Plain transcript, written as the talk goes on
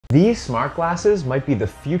These smart glasses might be the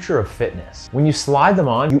future of fitness. When you slide them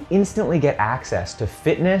on, you instantly get access to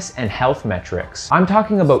fitness and health metrics. I'm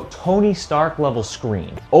talking about Tony Stark level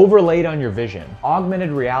screen, overlaid on your vision,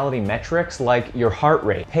 augmented reality metrics like your heart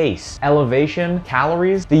rate, pace, elevation,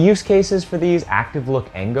 calories. The use cases for these Active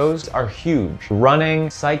Look Engos are huge. Running,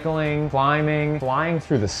 cycling, climbing, flying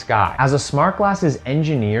through the sky. As a smart glasses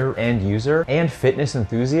engineer and user and fitness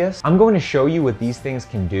enthusiast, I'm going to show you what these things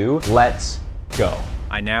can do. Let's go.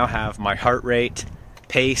 I now have my heart rate,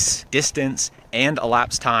 pace, distance, and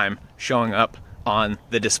elapsed time showing up on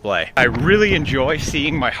the display. I really enjoy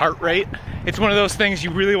seeing my heart rate. It's one of those things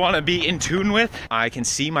you really want to be in tune with. I can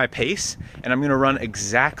see my pace, and I'm gonna run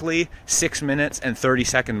exactly 6 minutes and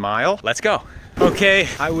 30-second mile. Let's go. Okay,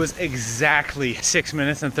 I was exactly 6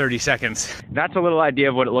 minutes and 30 seconds. That's a little idea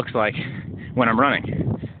of what it looks like when I'm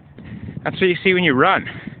running. That's what you see when you run.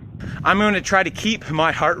 I'm gonna try to keep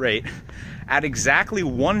my heart rate at exactly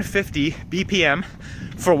 150 BPM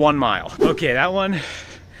for 1 mile. Okay, that one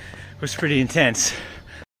was pretty intense.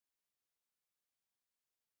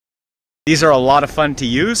 These are a lot of fun to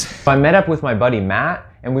use. I met up with my buddy Matt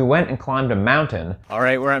and we went and climbed a mountain. All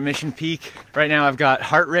right, we're at Mission Peak. Right now I've got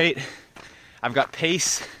heart rate, I've got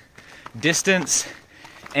pace, distance,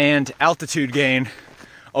 and altitude gain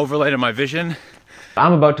overlaid on my vision.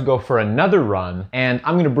 I'm about to go for another run and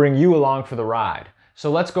I'm gonna bring you along for the ride. So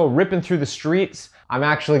let's go ripping through the streets. I'm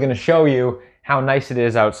actually gonna show you how nice it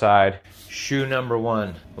is outside. Shoe number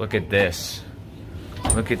 1, look at this.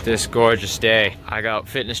 Look at this gorgeous day. I got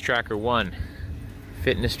Fitness Tracker 1,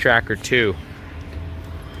 Fitness Tracker 2,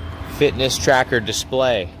 Fitness Tracker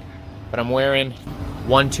display. But I'm wearing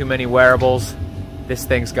one too many wearables. This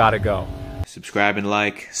thing's gotta go. Subscribe and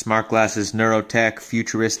like, smart glasses, neurotech,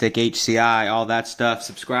 futuristic, HCI, all that stuff.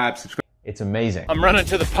 Subscribe. It's amazing. I'm running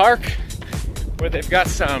to the park where they've got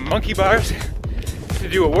some monkey bars to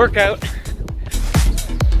do a workout.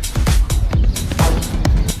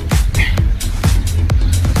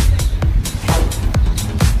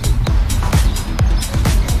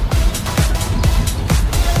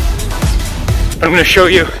 I'm gonna show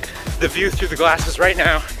you the view through the glasses right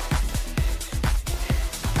now.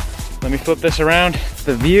 Let me flip this around.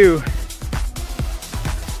 The view.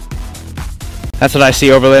 That's what I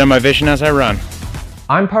see overlaid on my vision as I run.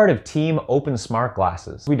 I'm part of Team Open Smart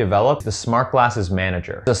Glasses. We developed the Smart Glasses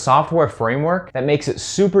Manager. It's a software framework that makes it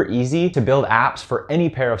super easy to build apps for any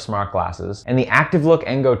pair of smart glasses, and the Active Look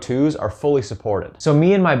Engo 2s are fully supported. So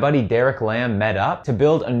me and my buddy Derek Lamb met up to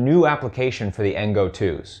build a new application for the Engo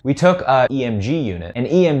 2s. We took a EMG unit. An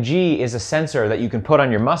EMG is a sensor that you can put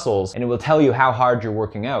on your muscles and it will tell you how hard you're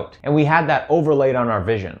working out. And we had that overlaid on our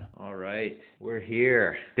vision. All right, we're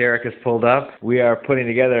here. Derek has pulled up. We are putting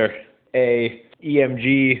together a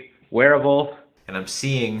EMG wearable, and I'm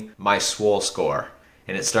seeing my swole score,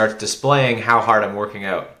 and it starts displaying how hard I'm working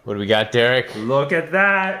out. What do we got, Derek? Look at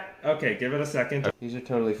that. Okay, give it a second. These are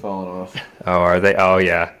totally falling off. Oh, are they? Oh,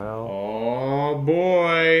 yeah. Oh,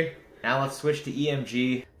 boy. Now let's switch to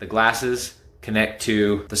EMG. The glasses connect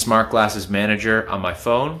to the Smart Glasses Manager on my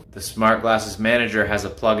phone. The Smart Glasses Manager has a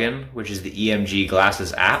plugin, which is the EMG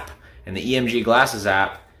Glasses app, and the EMG Glasses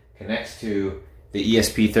app connects to the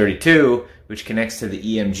ESP32, which connects to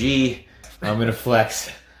the EMG. I'm gonna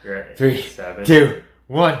flex. 3, 2,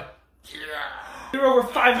 1. You're over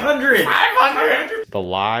 500! 500! The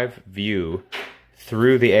live view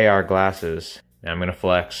through the AR glasses. Now I'm gonna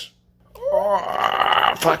flex.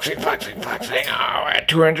 Oh, flexing. Oh, at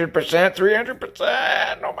 200%,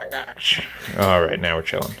 300%. Oh my gosh. All right, now we're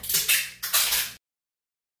chilling.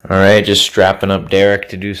 All right, just strapping up Derek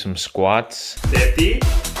to do some squats. 50.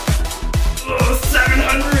 Oh,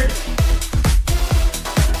 700!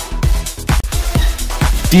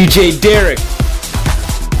 DJ Derek!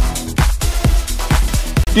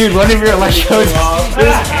 Dude, one of your electrodes is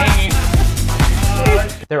hanging.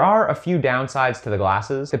 There are a few downsides to the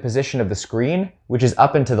glasses. The position of the screen, which is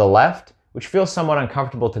up and to the left, which feels somewhat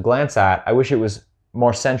uncomfortable to glance at. I wish it was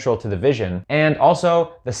more central to the vision. And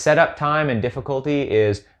also, the setup time and difficulty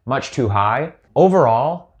is much too high.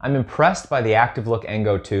 Overall, I'm impressed by the Active Look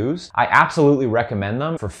Engo 2s. I absolutely recommend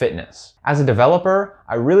them for fitness. As a developer,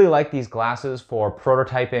 I really like these glasses for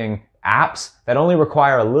prototyping apps that only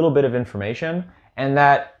require a little bit of information and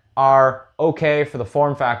that are okay for the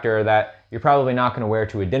form factor that you're probably not going to wear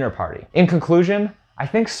to a dinner party. In conclusion, I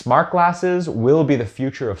think smart glasses will be the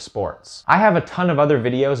future of sports. I have a ton of other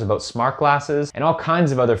videos about smart glasses and all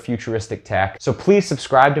kinds of other futuristic tech, so please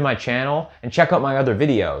subscribe to my channel and check out my other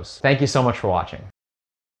videos. Thank you so much for watching.